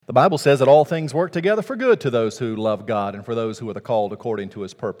The Bible says that all things work together for good to those who love God and for those who are called according to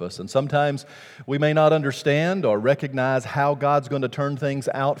His purpose. And sometimes we may not understand or recognize how God's going to turn things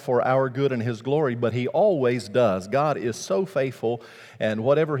out for our good and His glory, but He always does. God is so faithful, and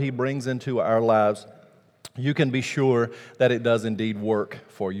whatever He brings into our lives, you can be sure that it does indeed work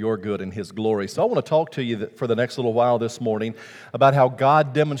for your good and His glory. So I want to talk to you for the next little while this morning about how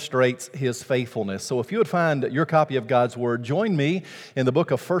God demonstrates His faithfulness. So if you would find your copy of God's Word, join me in the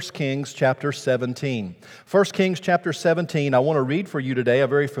book of 1 Kings chapter 17. 1 Kings chapter 17, I want to read for you today a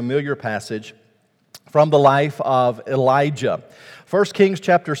very familiar passage from the life of Elijah. 1 Kings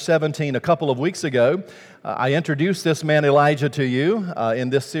chapter 17, a couple of weeks ago, I introduced this man Elijah to you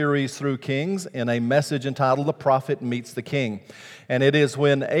in this series through Kings in a message entitled The Prophet Meets the King. And it is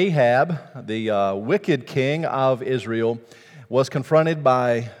when Ahab, the wicked king of Israel, was confronted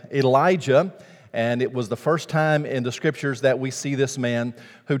by Elijah, and it was the first time in the Scriptures that we see this man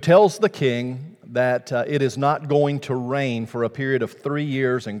who tells the king that it is not going to rain for a period of 3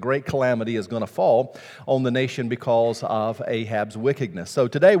 years, and great calamity is going to fall on the nation because of Ahab's wickedness. So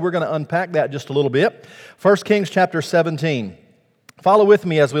today we're going to unpack that just a little bit. 1 Kings chapter 17. Follow with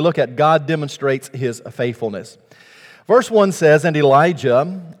me as we look at God demonstrates His faithfulness. Verse 1 says, "And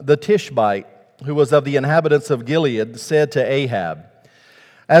Elijah the Tishbite, who was of the inhabitants of Gilead, said to Ahab,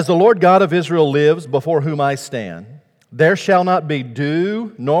 As the Lord God of Israel lives, before whom I stand, there shall not be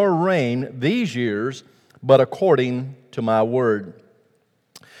dew nor rain these years, but according to my word.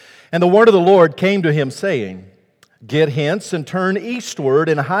 And the word of the Lord came to him, saying, Get hence and turn eastward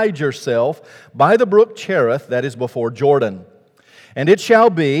and hide yourself by the brook Cherith that is before Jordan. And it shall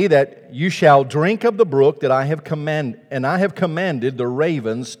be that you shall drink of the brook that I have commanded the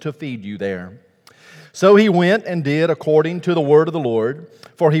ravens to feed you there. So he went and did according to the word of the Lord,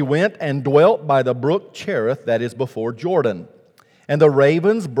 for he went and dwelt by the brook Cherith that is before Jordan. And the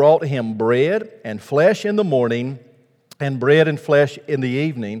ravens brought him bread and flesh in the morning, and bread and flesh in the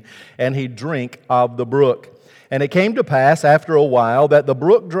evening, and he drank of the brook. And it came to pass after a while that the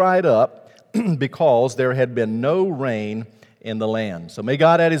brook dried up, because there had been no rain in the land." So may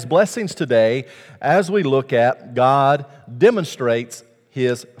God add His blessings today as we look at God demonstrates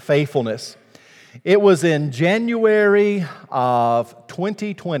His faithfulness. It was in January of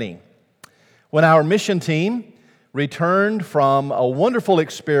 2020 when our mission team returned from a wonderful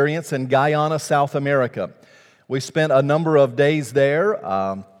experience in Guyana, South America. We spent a number of days there.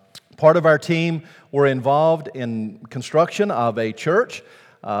 Part of our team were involved in construction of a church.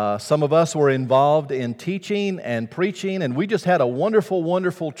 Some of us were involved in teaching and preaching, and we just had a wonderful,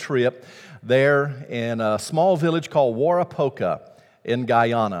 wonderful trip there in a small village called Warapoka in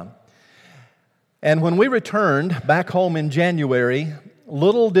Guyana. And when we returned back home in January,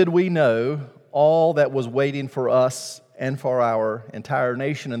 little did we know all that was waiting for us and for our entire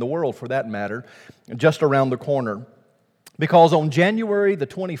nation and the world, for that matter, just around the corner. Because on January the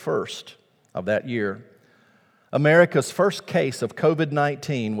 21st of that year, America's first case of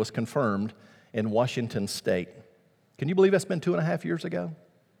COVID-19 was confirmed in Washington State. Can you believe that's been 2.5 years ago?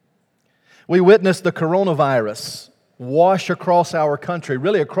 We witnessed the coronavirus wash across our country,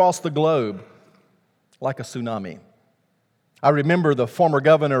 really across the globe, like a tsunami. I remember the former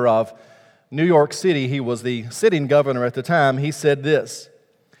governor of New York City, he was the sitting governor at the time, he said this.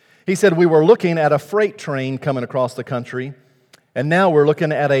 He said, "We were looking at a freight train coming across the country, and now we're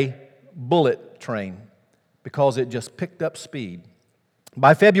looking at a bullet train because it just picked up speed."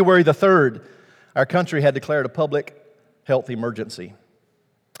 By February the 3rd, our country had declared a public health emergency.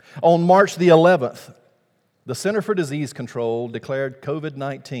 On March the 11th, the Center for Disease Control declared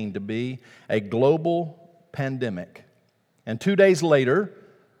COVID-19 to be a global pandemic. And 2 days later,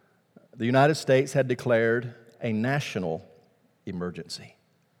 the United States had declared a national emergency.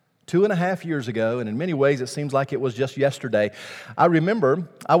 2.5 years ago, and in many ways it seems like it was just yesterday, I remember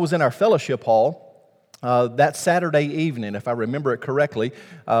I was in our fellowship hall that Saturday evening, if I remember it correctly.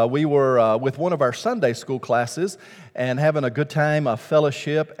 We were with one of our Sunday school classes and having a good time of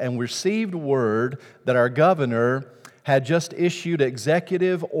fellowship, and received word that our governor had just issued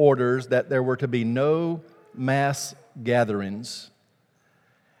executive orders that there were to be no mass gatherings.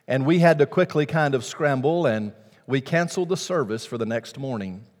 And we had to quickly kind of scramble, and we canceled the service for the next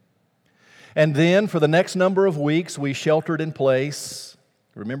morning. And then for the next number of weeks, we sheltered in place.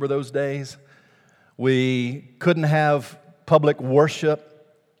 Remember those days? We couldn't have public worship.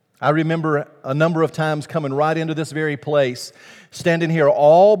 I remember a number of times coming right into this very place, standing here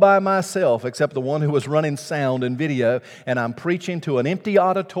all by myself, except the one who was running sound and video, and I'm preaching to an empty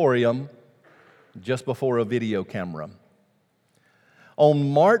auditorium just before a video camera. On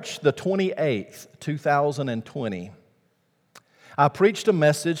March the 28th, 2020, I preached a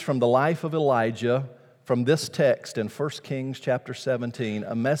message from the life of Elijah from this text in 1 Kings chapter 17,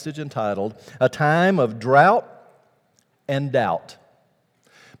 a message entitled, A Time of Drought and Doubt.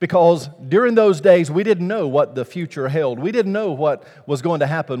 Because during those days, we didn't know what the future held. We didn't know what was going to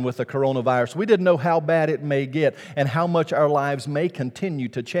happen with the coronavirus. We didn't know how bad it may get and how much our lives may continue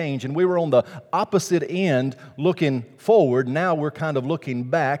to change. And we were on the opposite end looking forward. Now we're kind of looking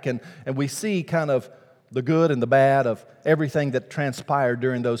back, and we see kind of the good and the bad of everything that transpired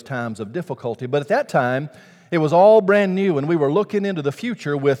during those times of difficulty. But at that time, it was all brand new, and we were looking into the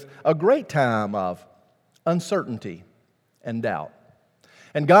future with a great time of uncertainty and doubt.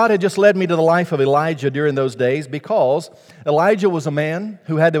 And God had just led me to the life of Elijah during those days because Elijah was a man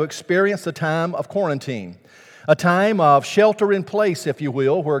who had to experience a time of quarantine, a time of shelter in place, if you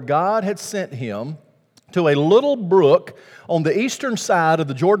will, where God had sent him to a little brook on the eastern side of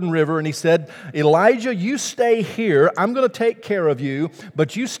the Jordan River, and he said, Elijah, you stay here. I'm going to take care of you,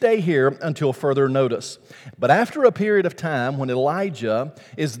 but you stay here until further notice. But after a period of time, when Elijah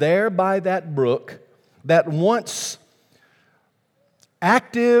is there by that brook, that once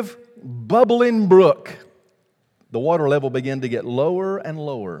active, bubbling brook, the water level began to get lower and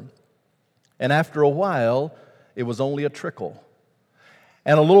lower. And after a while, it was only a trickle.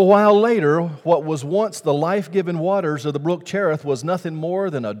 And a little while later, what was once the life-giving waters of the brook Cherith was nothing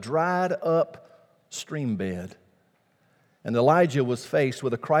more than a dried-up stream bed. And Elijah was faced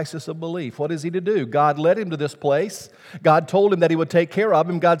with a crisis of belief. What is he to do? God led him to this place. God told him that he would take care of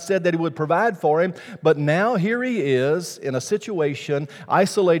him. God said that he would provide for him. But now here he is in a situation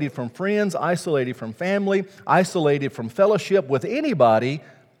isolated from friends, isolated from family, isolated from fellowship with anybody,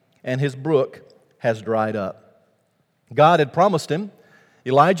 and his brook has dried up. God had promised him,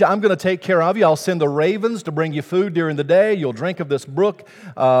 Elijah, I'm going to take care of you. I'll send the ravens to bring you food during the day. You'll drink of this brook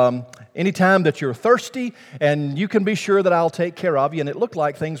anytime that you're thirsty, and you can be sure that I'll take care of you. And it looked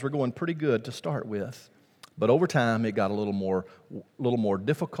like things were going pretty good to start with. But over time, it got a little more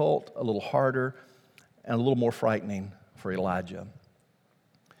difficult, a little harder, and a little more frightening for Elijah.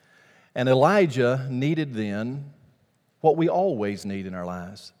 And Elijah needed then what we always need in our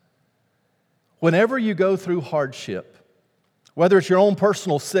lives. Whenever you go through hardship, whether it's your own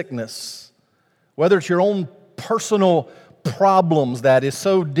personal sickness, whether it's your own personal problems that is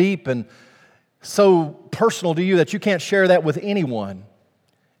so deep and so personal to you that you can't share that with anyone,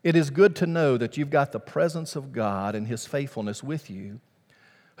 it is good to know that you've got the presence of God and His faithfulness with you,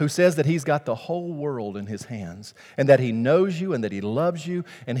 who says that He's got the whole world in His hands and that He knows you and that He loves you,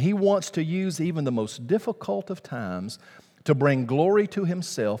 and He wants to use even the most difficult of times to bring glory to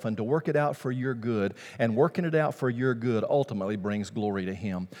Himself and to work it out for your good. And working it out for your good ultimately brings glory to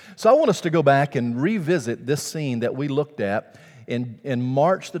Him. So I want us to go back and revisit this scene that we looked at in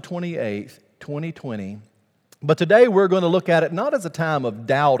March the 28th, 2020. But today we're going to look at it not as a time of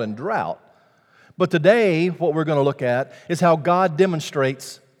doubt and drought, but today what we're going to look at is how God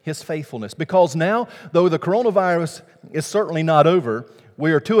demonstrates His faithfulness. Because now, though the coronavirus is certainly not over,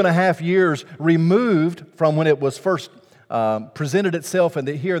 we are 2.5 years removed from when it was first presented itself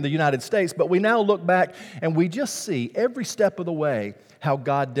here in the United States, but we now look back and we just see every step of the way how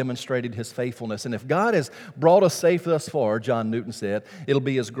God demonstrated His faithfulness. And if God has brought us safe thus far, John Newton said, it'll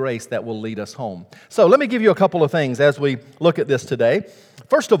be His grace that will lead us home. So let me give you a couple of things as we look at this today.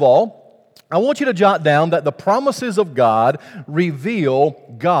 First of all, I want you to jot down that the promises of God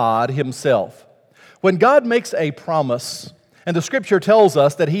reveal God Himself. When God makes a promise, and the Scripture tells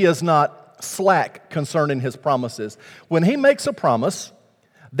us that He is not slack concerning His promises. When He makes a promise,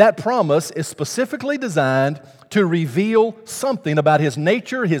 that promise is specifically designed to reveal something about His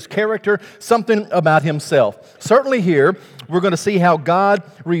nature, His character, something about Himself. Certainly here, we're going to see how God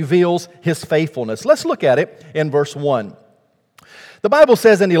reveals His faithfulness. Let's look at it in verse 1. The Bible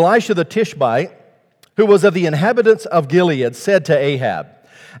says, And Elisha the Tishbite, who was of the inhabitants of Gilead, said to Ahab,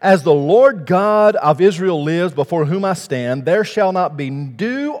 As the Lord God of Israel lives, before whom I stand, there shall not be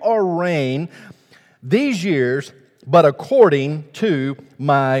dew or rain these years, but according to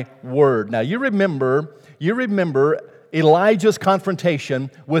my word. Now you remember Elijah's confrontation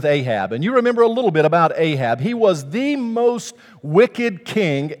with Ahab. And you remember a little bit about Ahab. He was the most wicked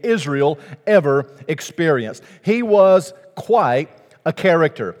king Israel ever experienced. He was quite a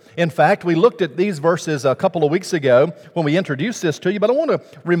character. In fact, we looked at these verses a couple of weeks ago when we introduced this to you, but I want to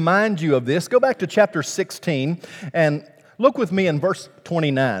remind you of this. Go back to chapter 16 and look with me in verse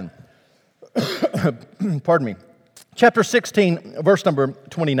 29. Pardon me. Chapter 16, verse number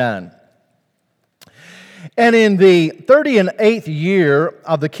 29. And in the 38th year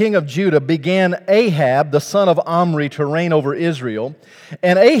of the king of Judah began Ahab, the son of Omri, to reign over Israel.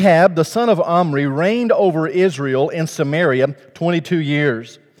 And Ahab, the son of Omri, reigned over Israel in Samaria 22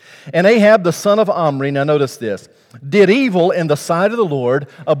 years. And Ahab, the son of Omri, now notice this, did evil in the sight of the Lord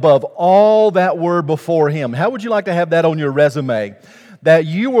above all that were before him. How would you like to have that on your resume? That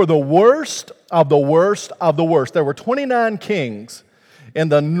you were the worst of the worst of the worst. There were 29 kings in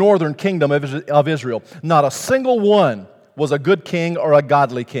the northern kingdom of Israel. Not a single one was a good king or a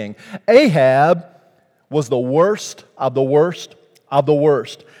godly king. Ahab was the worst of the worst of the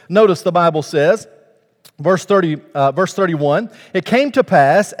worst. Notice the Bible says, verse 31, it came to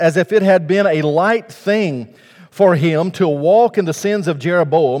pass as if it had been a light thing for him to walk in the sins of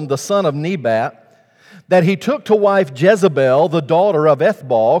Jeroboam, the son of Nebat, that he took to wife Jezebel, the daughter of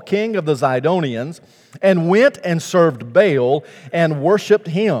Ethbaal, king of the Zidonians, and went and served Baal and worshipped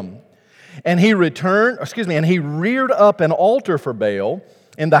him. And he reared up an altar for Baal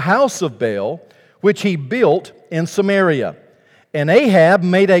in the house of Baal, which he built in Samaria. And Ahab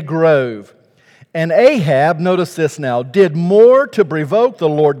made a grove. And Ahab, notice this now, did more to provoke the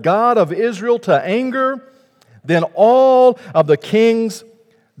Lord God of Israel to anger than all of the kings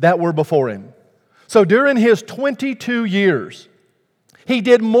that were before him. So during his 22 years, he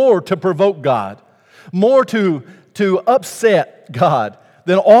did more to provoke God, more to upset God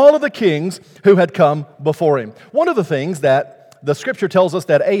than all of the kings who had come before him. One of the things that the Scripture tells us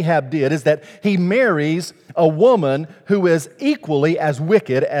that Ahab did is that he marries a woman who is equally as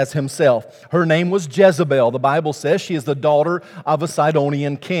wicked as himself. Her name was Jezebel. The Bible says she is the daughter of a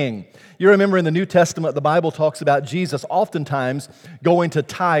Sidonian king. You remember in the New Testament, the Bible talks about Jesus oftentimes going to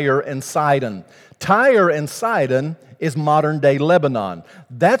Tyre and Sidon. Tyre and Sidon is modern-day Lebanon.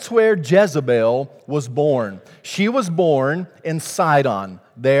 That's where Jezebel was born. She was born in Sidon,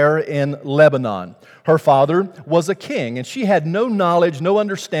 there in Lebanon. Her father was a king, and she had no knowledge, no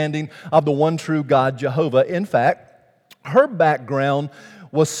understanding of the one true God, Jehovah. In fact, her background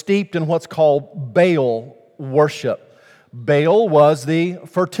was steeped in what's called Baal worship. Baal was the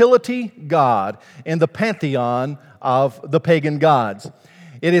fertility god in the pantheon of the pagan gods.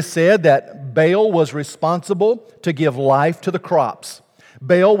 It is said that Baal was responsible to give life to the crops.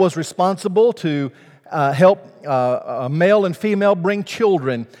 Baal was responsible to help male and female bring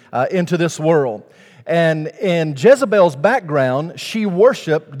children into this world. And in Jezebel's background, she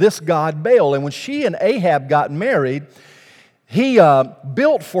worshiped this god Baal. And when she and Ahab got married, he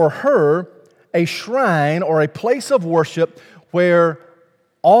built for her a shrine or a place of worship where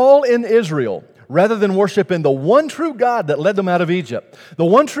all in Israel, rather than worshiping the one true God that led them out of Egypt, the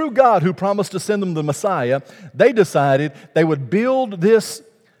one true God who promised to send them the Messiah, they decided they would build this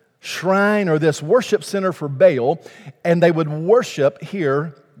shrine or this worship center for Baal, and they would worship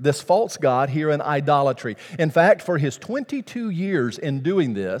here this false god here in idolatry. In fact, for his 22 years in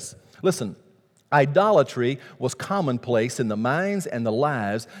doing this, listen, idolatry was commonplace in the minds and the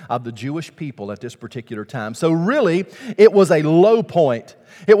lives of the Jewish people at this particular time. So really, it was a low point.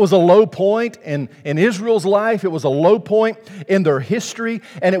 It was a low point in Israel's life. It was a low point in their history.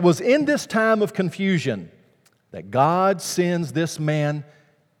 And it was in this time of confusion that God sends this man,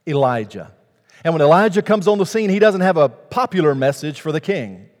 Elijah. And when Elijah comes on the scene, he doesn't have a popular message for the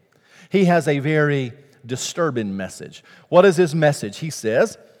king. He has a very disturbing message. What is his message? He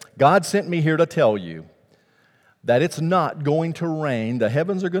says, God sent me here to tell you that it's not going to rain. The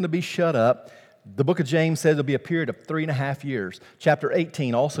heavens are going to be shut up. The book of James says it'll be a period of 3.5 years. Chapter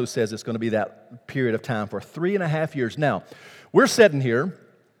 18 also says it's going to be that period of time for 3.5 years. Now, we're sitting here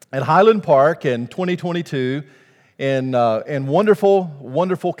at Highland Park in 2022 in wonderful,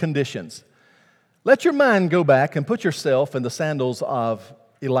 wonderful conditions. Let your mind go back and put yourself in the sandals of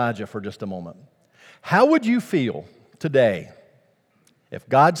Elijah for just a moment. How would you feel today if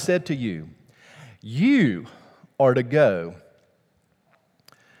God said to you, you are to go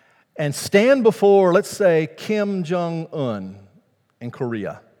and stand before, let's say, Kim Jong-un in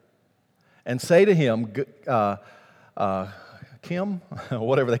Korea and say to him, Kim,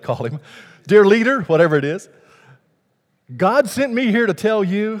 whatever they call him, dear leader, whatever it is, God sent me here to tell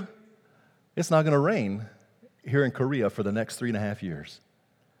you it's not going to rain here in Korea for the next 3.5 years.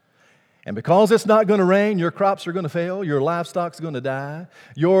 And because it's not going to rain, your crops are going to fail, your livestock's going to die,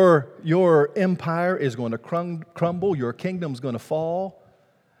 your empire is going to crumble, your kingdom's going to fall,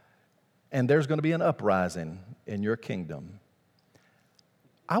 and there's going to be an uprising in your kingdom.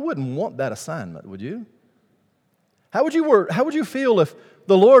 I wouldn't want that assignment, would you? How would you feel if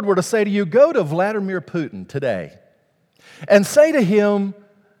the Lord were to say to you, go to Vladimir Putin today and say to him,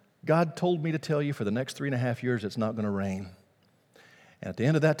 God told me to tell you for the next 3.5 years it's not going to rain. And at the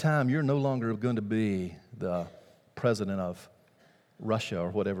end of that time, you're no longer going to be the president of Russia or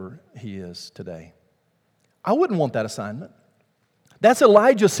whatever he is today. I wouldn't want that assignment. That's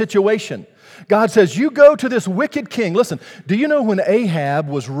Elijah's situation. God says, you go to this wicked king. Listen, do you know when Ahab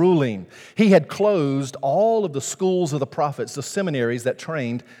was ruling, he had closed all of the schools of the prophets, the seminaries that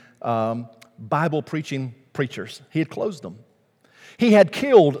trained Bible preaching preachers. He had closed them. He had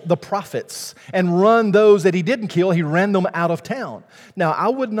killed the prophets and run those that he didn't kill, he ran them out of town. Now, I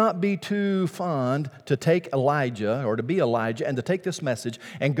would not be too fond to take Elijah, or to be Elijah, and to take this message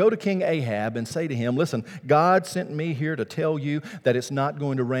and go to King Ahab and say to him, listen, God sent me here to tell you that it's not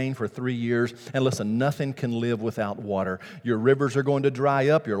going to rain for 3 years. And listen, nothing can live without water. Your rivers are going to dry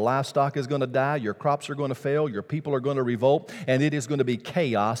up, your livestock is going to die, your crops are going to fail, your people are going to revolt, and it is going to be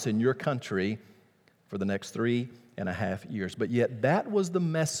chaos in your country for the next 3.5 years. But yet that was the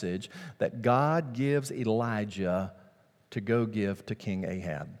message that God gives Elijah to go give to King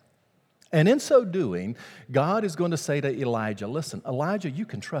Ahab. And in so doing, God is going to say to Elijah, listen, Elijah, you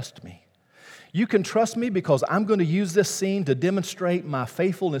can trust me. You can trust me because I'm going to use this scene to demonstrate my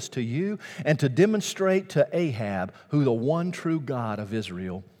faithfulness to you and to demonstrate to Ahab who the one true God of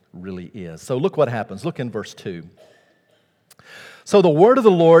Israel really is. So look what happens. Look in verse 2. So the word of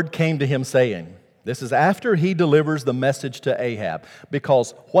the Lord came to him saying, this is after he delivers the message to Ahab.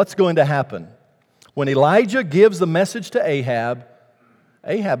 Because what's going to happen? When Elijah gives the message to Ahab,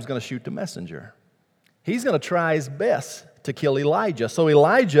 Ahab's going to shoot the messenger. He's going to try his best to kill Elijah. So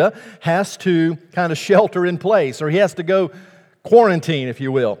Elijah has to kind of shelter in place, or he has to go quarantine, if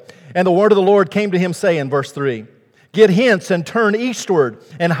you will. And the word of the Lord came to him saying, verse 3, get hence and turn eastward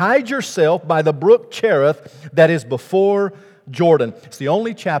and hide yourself by the brook Cherith that is before Jordan. It's the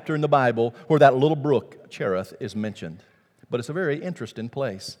only chapter in the Bible where that little brook, Cherith, is mentioned. But it's a very interesting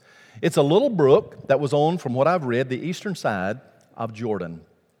place. It's a little brook that was on, from what I've read, the eastern side of Jordan.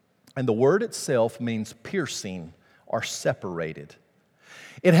 And the word itself means piercing or separated.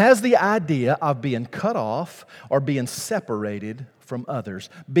 It has the idea of being cut off or being separated from others,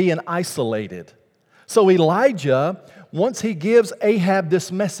 being isolated. So Elijah, once he gives Ahab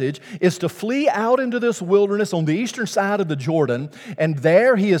this message, is to flee out into this wilderness on the eastern side of the Jordan, and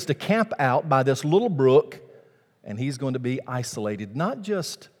there he is to camp out by this little brook, and he's going to be isolated. Not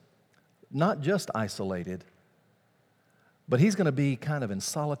just isolated, but he's going to be kind of in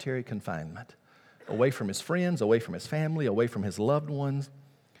solitary confinement, away from his friends, away from his family, away from his loved ones,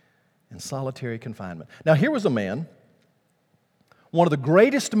 in solitary confinement. Now here was a man, one of the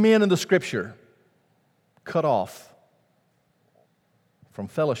greatest men in the Scripture, cut off from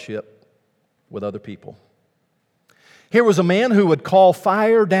fellowship with other people. Here was a man who would call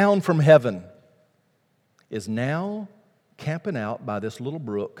fire down from heaven, is now camping out by this little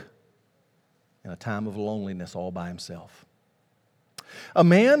brook in a time of loneliness all by himself. A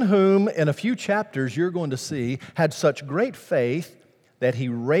man whom, in a few chapters, you're going to see had such great faith that he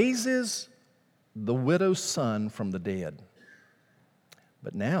raises the widow's son from the dead.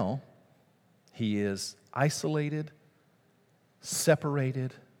 But now he is isolated,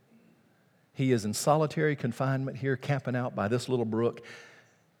 separated. He is in solitary confinement here, camping out by this little brook.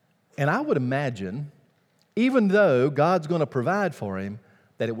 And I would imagine, even though God's going to provide for him,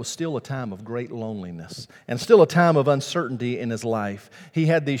 that it was still a time of great loneliness and still a time of uncertainty in his life. He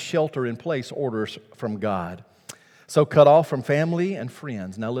had these shelter-in-place orders from God. So cut off from family and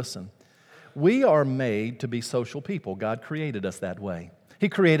friends. Now listen, we are made to be social people. God created us that way. He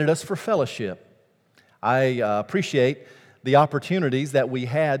created us for fellowship. I appreciate the opportunities that we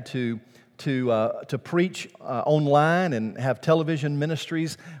had to preach online and have television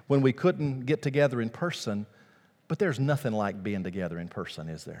ministries when we couldn't get together in person. But there's nothing like being together in person,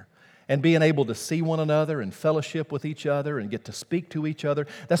 is there? And being able to see one another and fellowship with each other and get to speak to each other.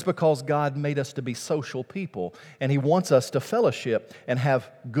 That's because God made us to be social people. And He wants us to fellowship and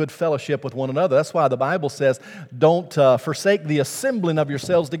have good fellowship with one another. That's why the Bible says, don't forsake the assembling of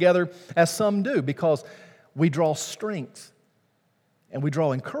yourselves together as some do. Because we draw strength and we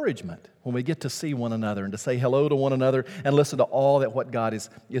draw encouragement when we get to see one another and to say hello to one another and listen to all that what God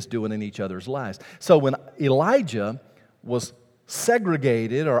is doing in each other's lives. So when Elijah was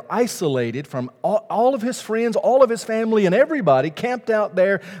segregated or isolated from all of his friends, all of his family, and everybody camped out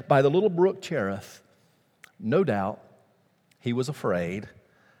there by the little brook Cherith, no doubt he was afraid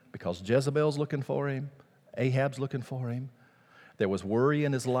because Jezebel's looking for him, Ahab's looking for him. There was worry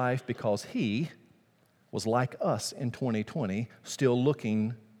in his life because he was like us in 2020, still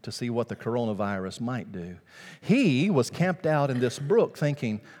looking to see what the coronavirus might do. He was camped out in this brook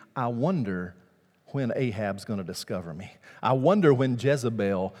thinking, I wonder when Ahab's going to discover me. I wonder when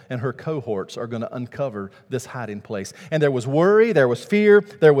Jezebel and her cohorts are going to uncover this hiding place. And there was worry, there was fear,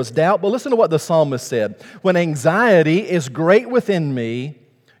 there was doubt. But listen to what the psalmist said. When anxiety is great within me,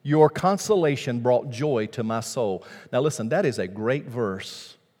 your consolation brought joy to my soul. Now listen, that is a great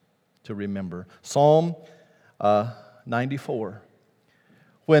verse to remember. Psalm 94.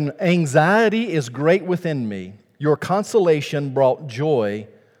 When anxiety is great within me, your consolation brought joy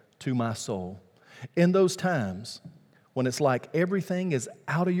to my soul. In those times when it's like everything is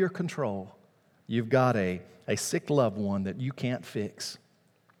out of your control, you've got a sick loved one that you can't fix.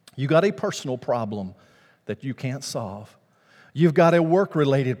 You've got a personal problem that you can't solve. You've got a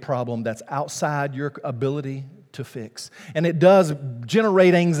work-related problem that's outside your ability to fix. And it does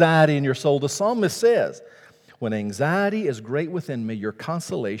generate anxiety in your soul. The psalmist says, when anxiety is great within me, your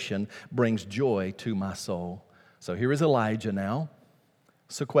consolation brings joy to my soul. So here is Elijah now,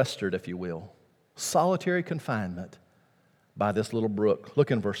 sequestered, if you will, solitary confinement by this little brook.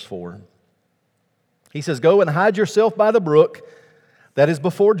 Look in verse 4. He says, go and hide yourself by the brook that is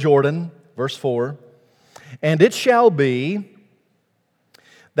before Jordan, verse 4, and it shall be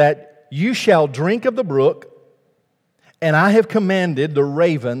that you shall drink of the brook, and I have commanded the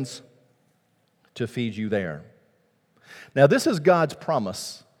ravens to feed you there. Now, this is God's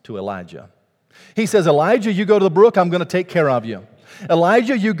promise to Elijah. He says, Elijah, you go to the brook, I'm going to take care of you.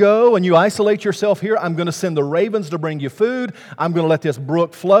 Elijah, you go and you isolate yourself here. I'm going to send the ravens to bring you food. I'm going to let this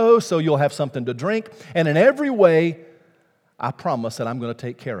brook flow so you'll have something to drink. And in every way, I promise that I'm going to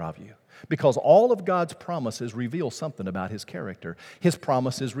take care of you. Because all of God's promises reveal something about His character. His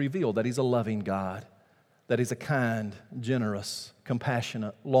promises reveal that He's a loving God, that He's a kind, generous,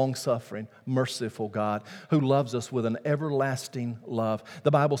 compassionate, long-suffering, merciful God who loves us with an everlasting love. The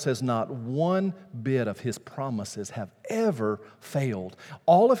Bible says not one bit of His promises have ever failed.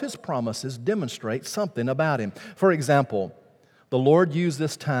 All of His promises demonstrate something about Him. For example, the Lord used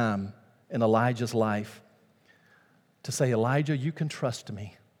this time in Elijah's life to say, Elijah, you can trust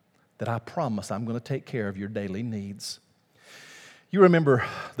me, that I promise I'm going to take care of your daily needs. You remember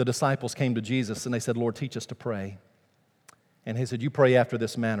the disciples came to Jesus and they said, Lord, teach us to pray. And He said, you pray after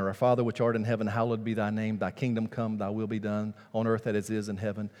this manner, Our Father which art in heaven, hallowed be Thy name, Thy kingdom come, Thy will be done on earth as it is in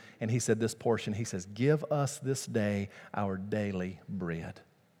heaven. And He said this portion, He says, give us this day our daily bread.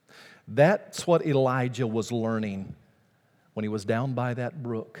 That's what Elijah was learning when he was down by that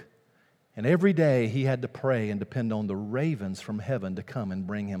brook. And every day he had to pray and depend on the ravens from heaven to come and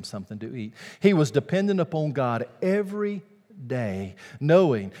bring him something to eat. He was dependent upon God every day,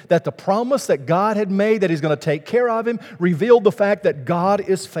 knowing that the promise that God had made that He's going to take care of him revealed the fact that God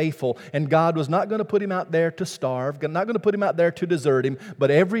is faithful and God was not going to put him out there to starve, not going to put him out there to desert him,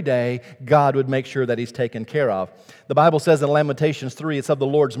 but every day God would make sure that he's taken care of. The Bible says in Lamentations 3, it's of the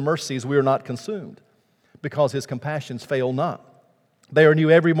Lord's mercies we are not consumed because His compassions fail not. They are new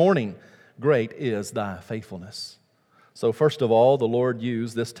every morning. Great is Thy faithfulness. So first of all, the Lord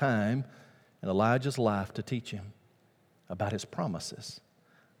used this time in Elijah's life to teach him about His promises,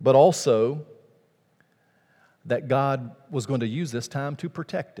 but also that God was going to use this time to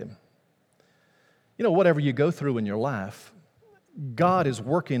protect him. You know, whatever you go through in your life, God is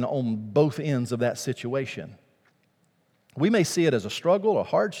working on both ends of that situation. We may see it as a struggle, a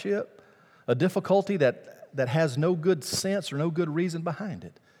hardship, a difficulty that has no good sense or no good reason behind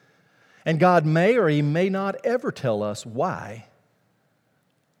it. And God may or He may not ever tell us why,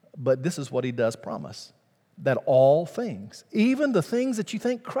 but this is what He does promise, that all things, even the things that you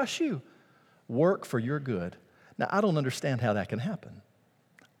think crush you, work for your good. Now, I don't understand how that can happen.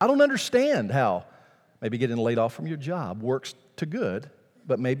 I don't understand how maybe getting laid off from your job works to good,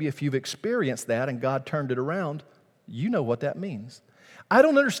 but maybe if you've experienced that and God turned it around, you know what that means. I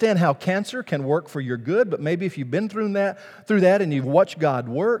don't understand how cancer can work for your good, but maybe if you've been through that and you've watched God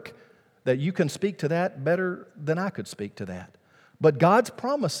work, that you can speak to that better than I could speak to that. But God's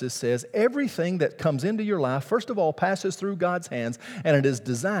promises says everything that comes into your life, first of all, passes through God's hands, and it is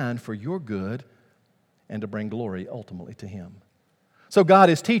designed for your good and to bring glory ultimately to Him. So God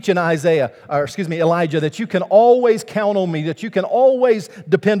is teaching Elijah that you can always count on me, that you can always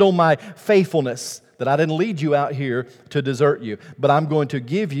depend on my faithfulness, that I didn't lead you out here to desert you, but I'm going to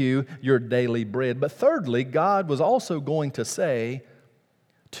give you your daily bread. But thirdly, God was also going to say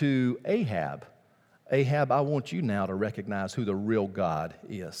to Ahab, I want you now to recognize who the real God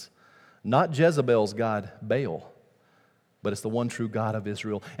is. Not Jezebel's God, Baal, but it's the one true God of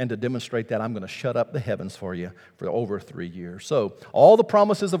Israel. And to demonstrate that, I'm going to shut up the heavens for you for over 3 years. So all the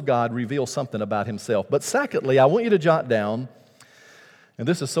promises of God reveal something about Himself. But secondly, I want you to jot down, and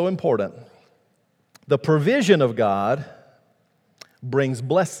this is so important, the provision of God brings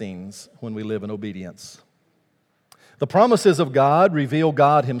blessings when we live in obedience. The promises of God reveal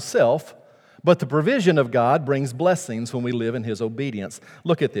God Himself, but the provision of God brings blessings when we live in His obedience.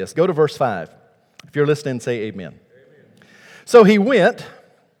 Look at this. Go to verse 5. If you're listening, say amen. So he went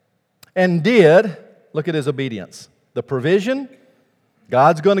and did, look at his obedience. The provision,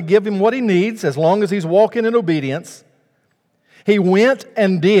 God's going to give him what he needs as long as he's walking in obedience. He went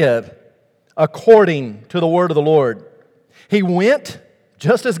and did according to the word of the Lord. He went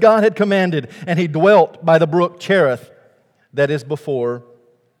just as God had commanded, and he dwelt by the brook Cherith that is before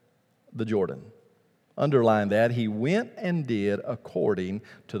the Jordan. Underline that. He went and did according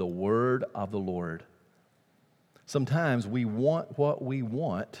to the word of the Lord. Sometimes we want what we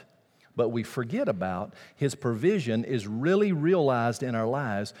want, but we forget about His provision is really realized in our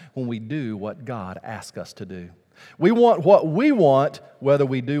lives when we do what God asks us to do. We want what we want, whether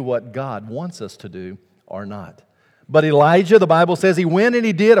we do what God wants us to do or not. But Elijah, the Bible says, he went and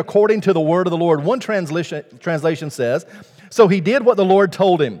he did according to the word of the Lord. One translation says, so he did what the Lord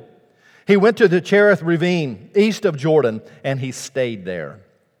told him. He went to the Cherith ravine east of Jordan, and he stayed there.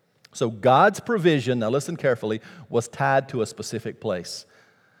 So God's provision, now listen carefully, was tied to a specific place.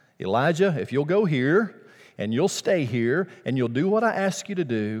 Elijah, if you'll go here, and you'll stay here, and you'll do what I ask you to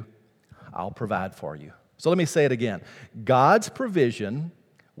do, I'll provide for you. So let me say it again. God's provision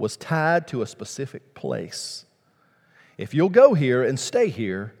was tied to a specific place. If you'll go here and stay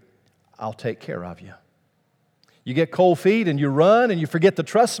here, I'll take care of you. You get cold feet and you run and you forget to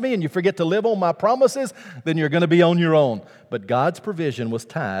trust me and you forget to live on my promises, then you're going to be on your own. But God's provision was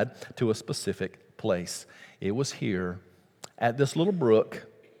tied to a specific place. It was here at this little brook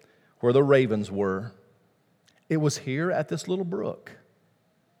where the ravens were. It was here at this little brook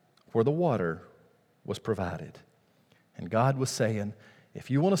where the water was provided. And God was saying, if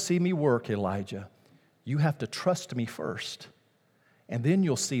you want to see me work, Elijah, you have to trust me first, and then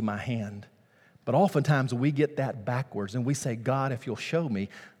you'll see my hand. But oftentimes we get that backwards and we say, God, if you'll show me,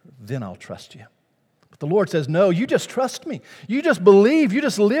 then I'll trust you. But the Lord says, no, you just trust me. You just believe. You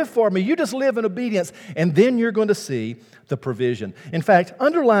just live for me. You just live in obedience. And then you're going to see the provision. In fact,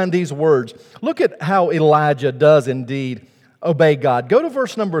 underline these words. Look at how Elijah does indeed obey God. Go to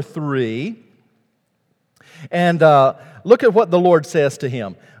verse number 3 and look at what the Lord says to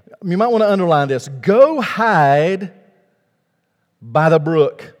him. You might want to underline this. Go hide by the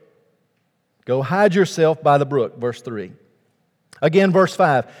brook. Go hide yourself by the brook, verse 3. Again, verse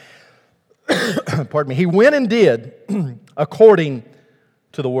 5. Pardon me. He went and did according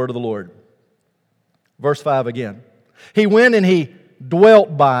to the word of the Lord. Verse 5 again. He went and he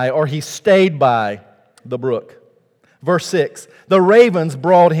dwelt by, or he stayed by the brook. Verse 6. The ravens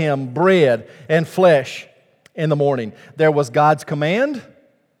brought him bread and flesh in the morning. There was God's command,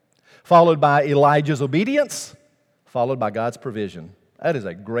 followed by Elijah's obedience, followed by God's provision. That is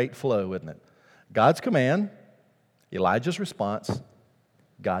a great flow, isn't it? God's command, Elijah's response,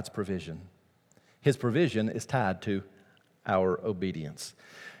 God's provision. His provision is tied to our obedience.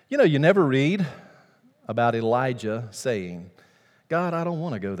 You know, you never read about Elijah saying, God, I don't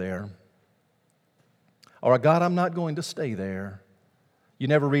want to go there. Or, God, I'm not going to stay there. You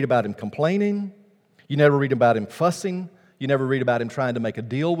never read about him complaining. You never read about him fussing. You never read about him trying to make a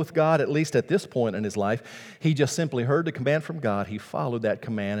deal with God, at least at this point in his life. He just simply heard the command from God. He followed that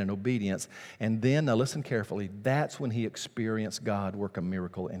command in obedience. And then, now listen carefully, that's when he experienced God work a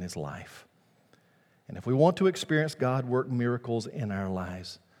miracle in his life. And if we want to experience God work miracles in our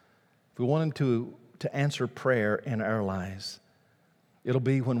lives, if we want him to answer prayer in our lives, it'll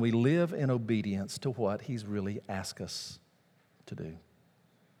be when we live in obedience to what he's really asked us to do,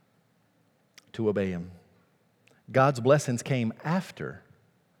 to obey him. God's blessings came after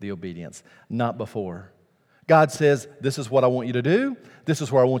the obedience, not before. God says, this is what I want you to do. This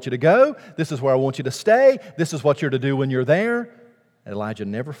is where I want you to go. This is where I want you to stay. This is what you're to do when you're there. Elijah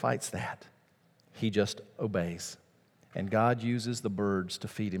never fights that. He just obeys. And God uses the birds to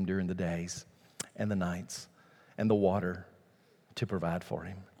feed him during the days and the nights and the water to provide for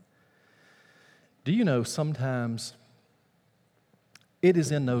him. Do you know sometimes it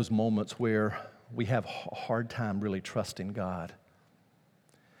is in those moments where we have a hard time really trusting God,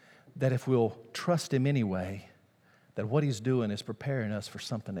 that if we'll trust him anyway, that what he's doing is preparing us for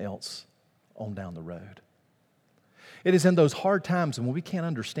something else on down the road. It is in those hard times when we can't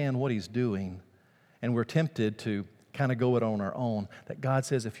understand what he's doing and we're tempted to kind of go it on our own, that God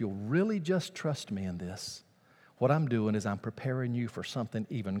says, if you'll really just trust me in this, what I'm doing is I'm preparing you for something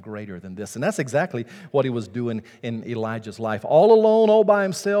even greater than this. And that's exactly what he was doing in Elijah's life. All alone, all by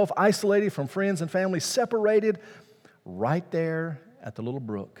himself, isolated from friends and family, separated, right there at the little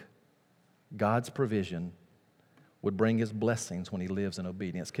brook. God's provision would bring His blessings when he lives in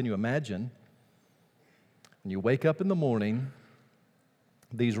obedience. Can you imagine when you wake up in the morning,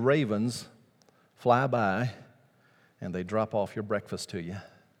 these ravens fly by and they drop off your breakfast to you.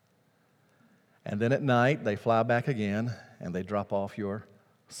 And then at night, they fly back again and they drop off your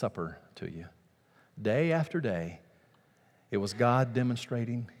supper to you. Day after day, it was God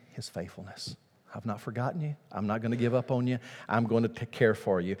demonstrating His faithfulness. I've not forgotten you. I'm not going to give up on you. I'm going to take care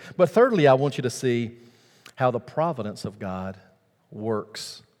for you. But thirdly, I want you to see how the providence of God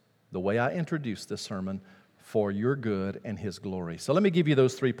works, the way I introduced this sermon, for your good and His glory. So let me give you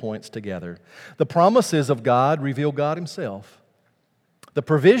those 3 points together. The promises of God reveal God Himself. The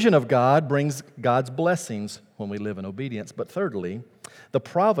provision of God brings God's blessings when we live in obedience. But thirdly, the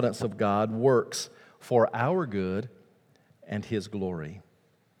providence of God works for our good and His glory.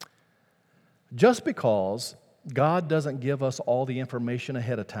 Just because God doesn't give us all the information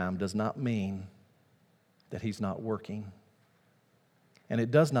ahead of time does not mean that He's not working. And it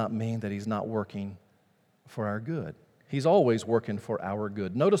does not mean that He's not working for our good. He's always working for our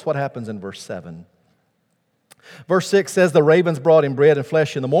good. Notice what happens in verse 7. Verse 6 says, the ravens brought him bread and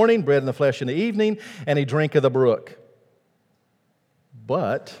flesh in the morning, bread and the flesh in the evening, and he drank of the brook.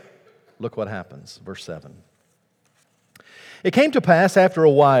 But, look what happens, verse 7. It came to pass after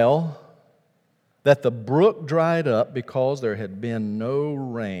a while that the brook dried up because there had been no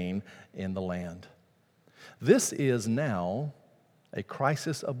rain in the land. This is now a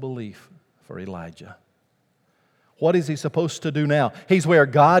crisis of belief for Elijah. What is he supposed to do now? He's where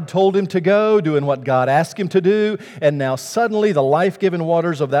God told him to go, doing what God asked him to do, and now suddenly the life-giving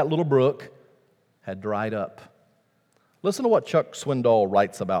waters of that little brook had dried up. Listen to what Chuck Swindoll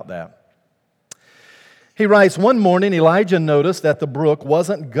writes about that. He writes, one morning Elijah noticed that the brook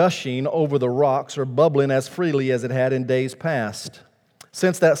wasn't gushing over the rocks or bubbling as freely as it had in days past.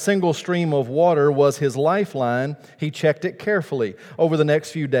 Since that single stream of water was his lifeline, he checked it carefully. Over the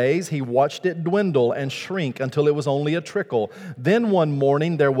next few days, he watched it dwindle and shrink until it was only a trickle. Then one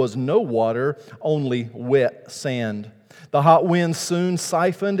morning, there was no water, only wet sand. The hot winds soon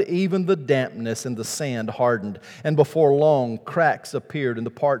siphoned even the dampness, and the sand hardened. And before long, cracks appeared in the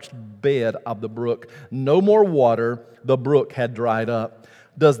parched bed of the brook. No more water, the brook had dried up.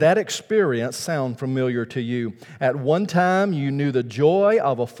 Does that experience sound familiar to you? At one time, you knew the joy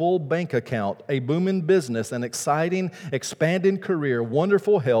of a full bank account, a booming business, an exciting, expanding career,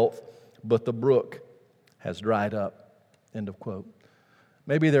 wonderful health, but the brook has dried up. End of quote.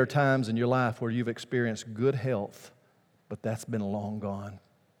 Maybe there are times in your life where you've experienced good health, but that's been long gone.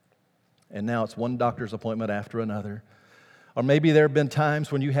 And now it's one doctor's appointment after another. Or maybe there have been times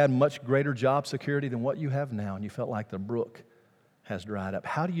when you had much greater job security than what you have now, and you felt like the brook has dried up.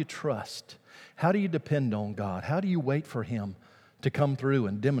 How do you trust? How do you depend on God? How do you wait for Him to come through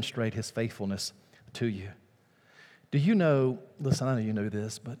and demonstrate His faithfulness to you? Do you know, listen, I know you know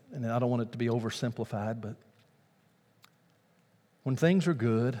this, and I don't want it to be oversimplified, but when things are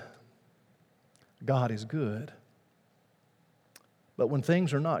good, God is good. But when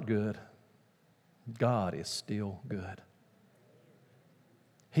things are not good, God is still good.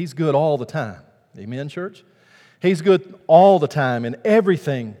 He's good all the time. Amen, church? He's good all the time in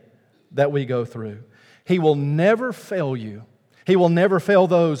everything that we go through. He will never fail you. He will never fail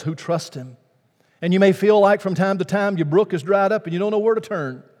those who trust Him. And you may feel like from time to time your brook is dried up and you don't know where to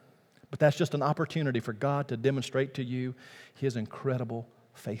turn. But that's just an opportunity for God to demonstrate to you His incredible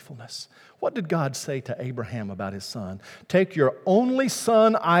faithfulness. What did God say to Abraham about his son? Take your only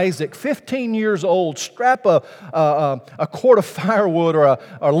son Isaac, 15 years old, strap a cord of firewood or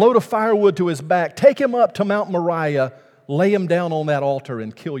a load of firewood to his back, take him up to Mount Moriah, lay him down on that altar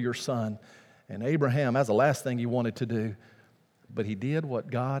and kill your son. And Abraham, that's the last thing he wanted to do. But he did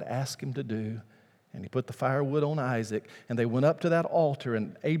what God asked him to do. And he put the firewood on Isaac, and they went up to that altar,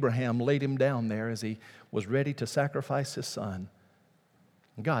 and Abraham laid him down there as he was ready to sacrifice his son.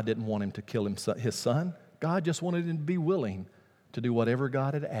 God didn't want him to kill his son. God just wanted him to be willing to do whatever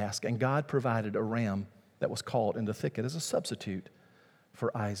God had asked. And God provided a ram that was caught in the thicket as a substitute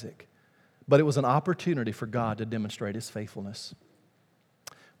for Isaac. But it was an opportunity for God to demonstrate His faithfulness.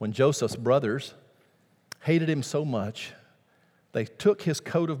 When Joseph's brothers hated him so much, they took his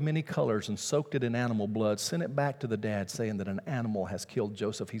coat of many colors and soaked it in animal blood, sent it back to the dad saying that an animal has killed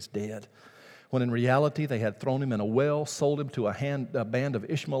Joseph, he's dead. When in reality they had thrown him in a well, sold him to a band of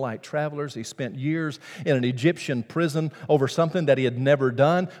Ishmaelite travelers. He spent years in an Egyptian prison over something that he had never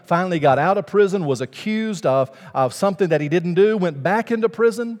done. Finally got out of prison, was accused of something that he didn't do, went back into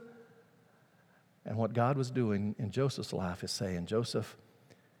prison. And what God was doing in Joseph's life is saying, Joseph,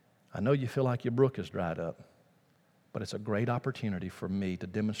 I know you feel like your brook is dried up, but it's a great opportunity for me to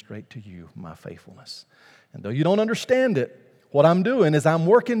demonstrate to you my faithfulness. And though you don't understand it, what I'm doing is I'm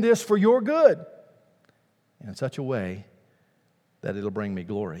working this for your good in such a way that it'll bring me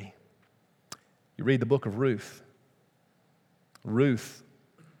glory. You read the book of Ruth. Ruth,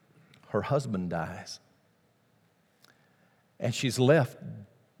 her husband dies. And she's left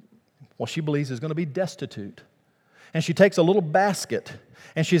what she believes is going to be destitute. And she takes a little basket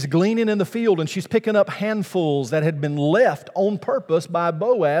and she's gleaning in the field and she's picking up handfuls that had been left on purpose by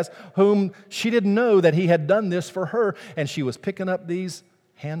Boaz, whom she didn't know that he had done this for her. And she was picking up these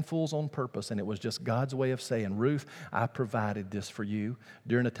handfuls on purpose, and it was just God's way of saying, Ruth, I provided this for you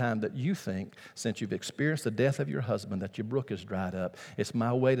during a time that you think, since you've experienced the death of your husband, that your brook is dried up. It's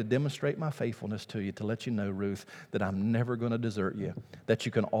my way to demonstrate my faithfulness to you, to let you know, Ruth, that I'm never going to desert you, that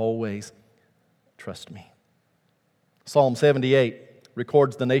you can always trust me. Psalm 78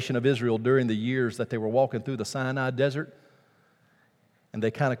 records the nation of Israel during the years that they were walking through the Sinai desert, and they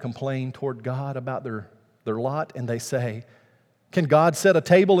kind of complain toward God about their lot, and they say, can God set a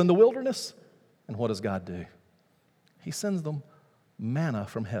table in the wilderness? And what does God do? He sends them manna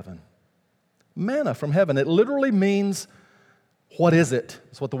from heaven. Manna from heaven. It literally means, what is it?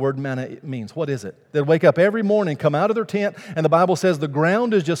 That's what the word manna means. What is it? They'd wake up every morning, come out of their tent, and the Bible says the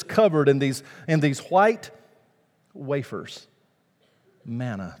ground is just covered in these white wafers.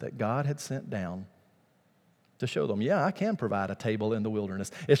 Manna that God had sent down to show them, yeah, I can provide a table in the wilderness.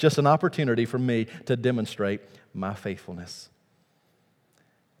 It's just an opportunity for me to demonstrate my faithfulness.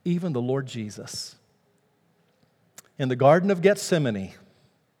 Even the Lord Jesus, in the Garden of Gethsemane,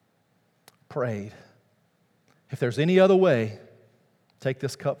 prayed, if there's any other way, take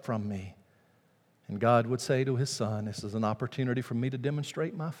this cup from me. And God would say to His Son, this is an opportunity for me to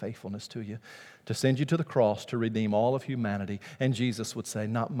demonstrate my faithfulness to you, to send you to the cross to redeem all of humanity. And Jesus would say,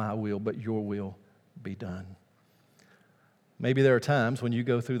 not my will, but your will be done. Maybe there are times when you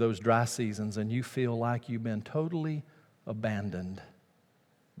go through those dry seasons and you feel like you've been totally abandoned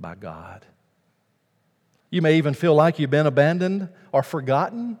by God. You may even feel like you've been abandoned or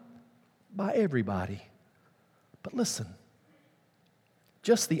forgotten by everybody. But listen,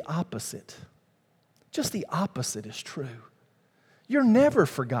 just the opposite is true. You're never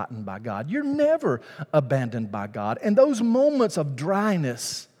forgotten by God. You're never abandoned by God. And those moments of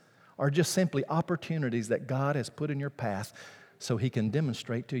dryness are just simply opportunities that God has put in your path so He can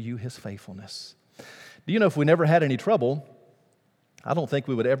demonstrate to you His faithfulness. Do you know, if we never had any trouble, I don't think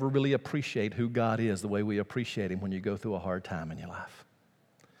we would ever really appreciate who God is the way we appreciate Him when you go through a hard time in your life.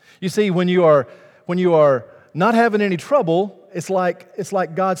 You see, when you are not having any trouble, it's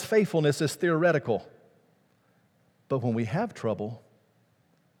like God's faithfulness is theoretical. But when we have trouble,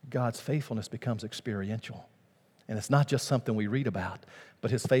 God's faithfulness becomes experiential. And it's not just something we read about, but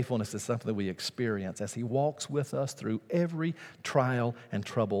His faithfulness is something that we experience as He walks with us through every trial and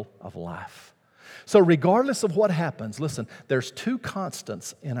trouble of life. So regardless of what happens, listen, there's two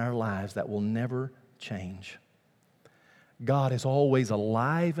constants in our lives that will never change. God is always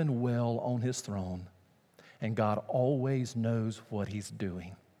alive and well on His throne, and God always knows what He's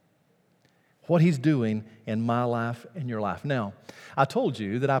doing. What He's doing in my life and your life. Now, I told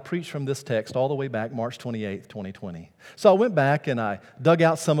you that I preached from this text all the way back March 28th, 2020. So I went back and I dug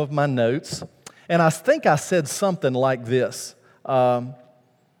out some of my notes, and I think I said something like this.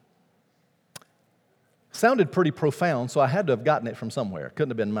 Sounded pretty profound, so I had to have gotten it from somewhere.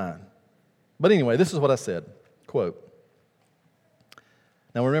 Couldn't have been mine. But anyway, this is what I said. Quote.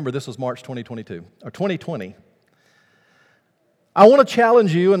 Now remember, this was March 2022, or 2020. I want to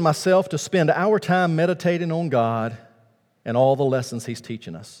challenge you and myself to spend our time meditating on God and all the lessons He's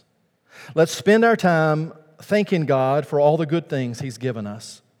teaching us. Let's spend our time thanking God for all the good things He's given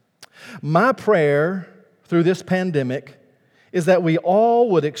us. My prayer through this pandemic is that we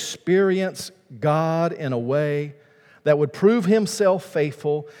all would experience God in a way that would prove Himself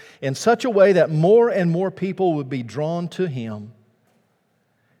faithful in such a way that more and more people would be drawn to Him.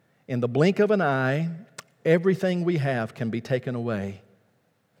 In the blink of an eye, everything we have can be taken away,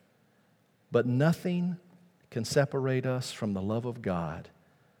 but nothing can separate us from the love of God.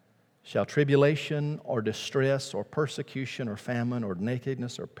 Shall tribulation or distress or persecution or famine or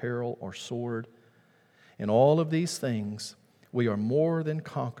nakedness or peril or sword, in all of these things, we are more than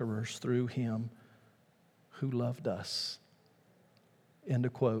conquerors through Him who loved us. End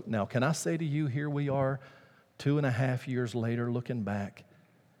of quote. Now, can I say to you, here we are 2.5 years later looking back,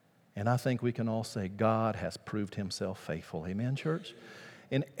 and I think we can all say God has proved Himself faithful. Amen, church?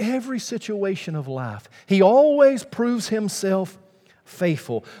 In every situation of life, He always proves Himself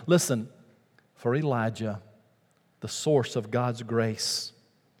faithful. Listen, for Elijah, the source of God's grace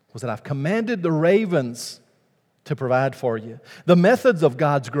was that I've commanded the ravens to provide for you. The methods of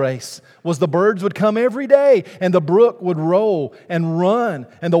God's grace was the birds would come every day and the brook would roll and run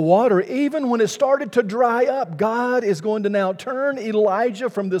and the water, even when it started to dry up, God is going to now turn Elijah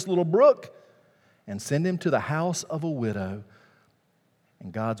from this little brook and send him to the house of a widow.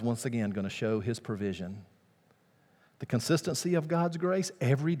 And God's once again going to show His provision. The consistency of God's grace,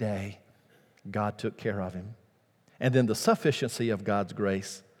 every day God took care of him. And then the sufficiency of God's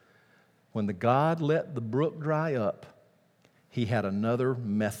grace. When the God let the brook dry up, He had another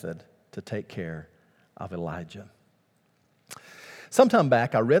method to take care of Elijah. Sometime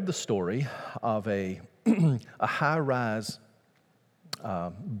back, I read the story of a high-rise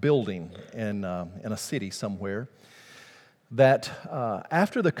building in a city somewhere that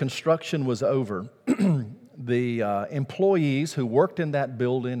after the construction was over, the employees who worked in that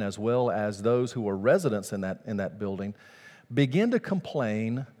building, as well as those who were residents in that building, began to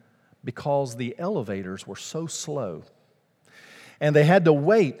complain because the elevators were so slow. And they had to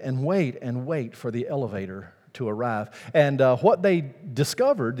wait and wait and wait for the elevator to arrive. And what they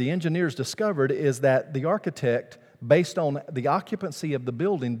discovered, the engineers discovered, is that the architect, based on the occupancy of the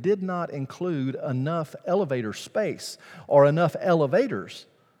building, did not include enough elevator space or enough elevators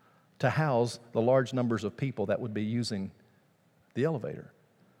to house the large numbers of people that would be using the elevator.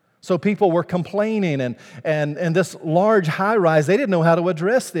 So people were complaining, and this large high-rise, they didn't know how to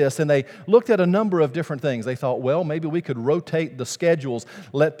address this, and they looked at a number of different things. They thought, well, maybe we could rotate the schedules,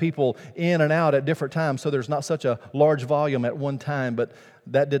 let people in and out at different times so there's not such a large volume at one time, but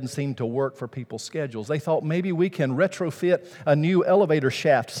that didn't seem to work for people's schedules. They thought maybe we can retrofit a new elevator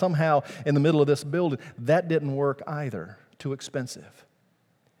shaft somehow in the middle of this building. That didn't work either. Too expensive.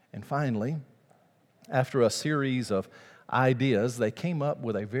 And finally, after a series of ideas, they came up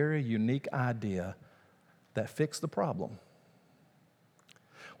with a very unique idea that fixed the problem.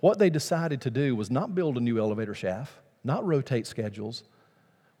 What they decided to do was not build a new elevator shaft, not rotate schedules.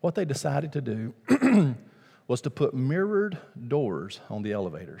 What they decided to do was to put mirrored doors on the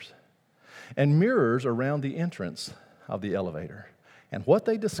elevators and mirrors around the entrance of the elevator. And what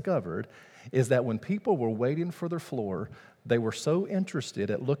they discovered is that when people were waiting for their floor, they were so interested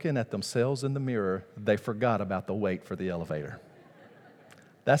at looking at themselves in the mirror, they forgot about the wait for the elevator.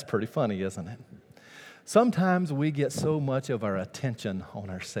 That's pretty funny, isn't it? Sometimes we get so much of our attention on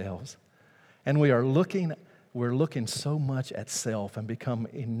ourselves, and we're looking so much at self and become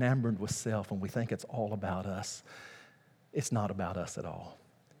enamored with self, and we think it's all about us. It's not about us at all.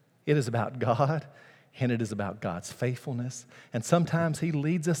 It is about God, and it is about God's faithfulness. And sometimes He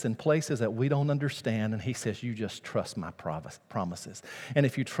leads us in places that we don't understand, and He says, you just trust my promises. And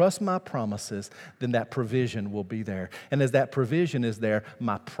if you trust my promises, then that provision will be there. And as that provision is there,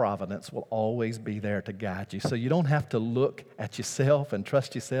 my providence will always be there to guide you. So you don't have to look at yourself and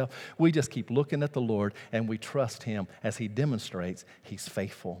trust yourself. We just keep looking at the Lord, and we trust Him as He demonstrates He's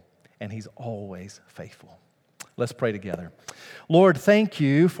faithful, and He's always faithful. Let's pray together. Lord, thank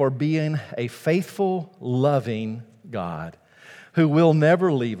you for being a faithful, loving God who will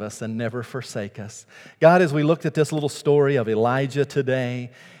never leave us and never forsake us. God, as we looked at this little story of Elijah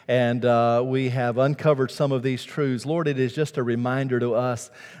today, and we have uncovered some of these truths, Lord, it is just a reminder to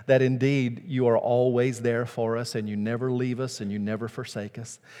us that indeed you are always there for us, and you never leave us and you never forsake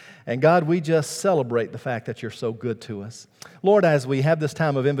us. And God, we just celebrate the fact that you're so good to us. Lord, as we have this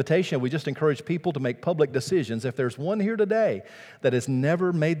time of invitation, we just encourage people to make public decisions. If there's one here today that has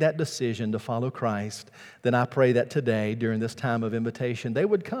never made that decision to follow Christ, then I pray that today, during this time of invitation, they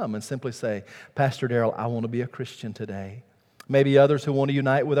would come and simply say, Pastor Darrell, I want to be a Christian today. Maybe others who want to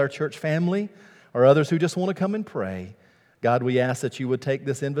unite with our church family, or others who just want to come and pray. God, we ask that you would take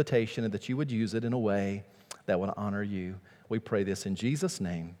this invitation and that you would use it in a way that would honor you. We pray this in Jesus'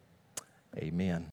 name. Amen.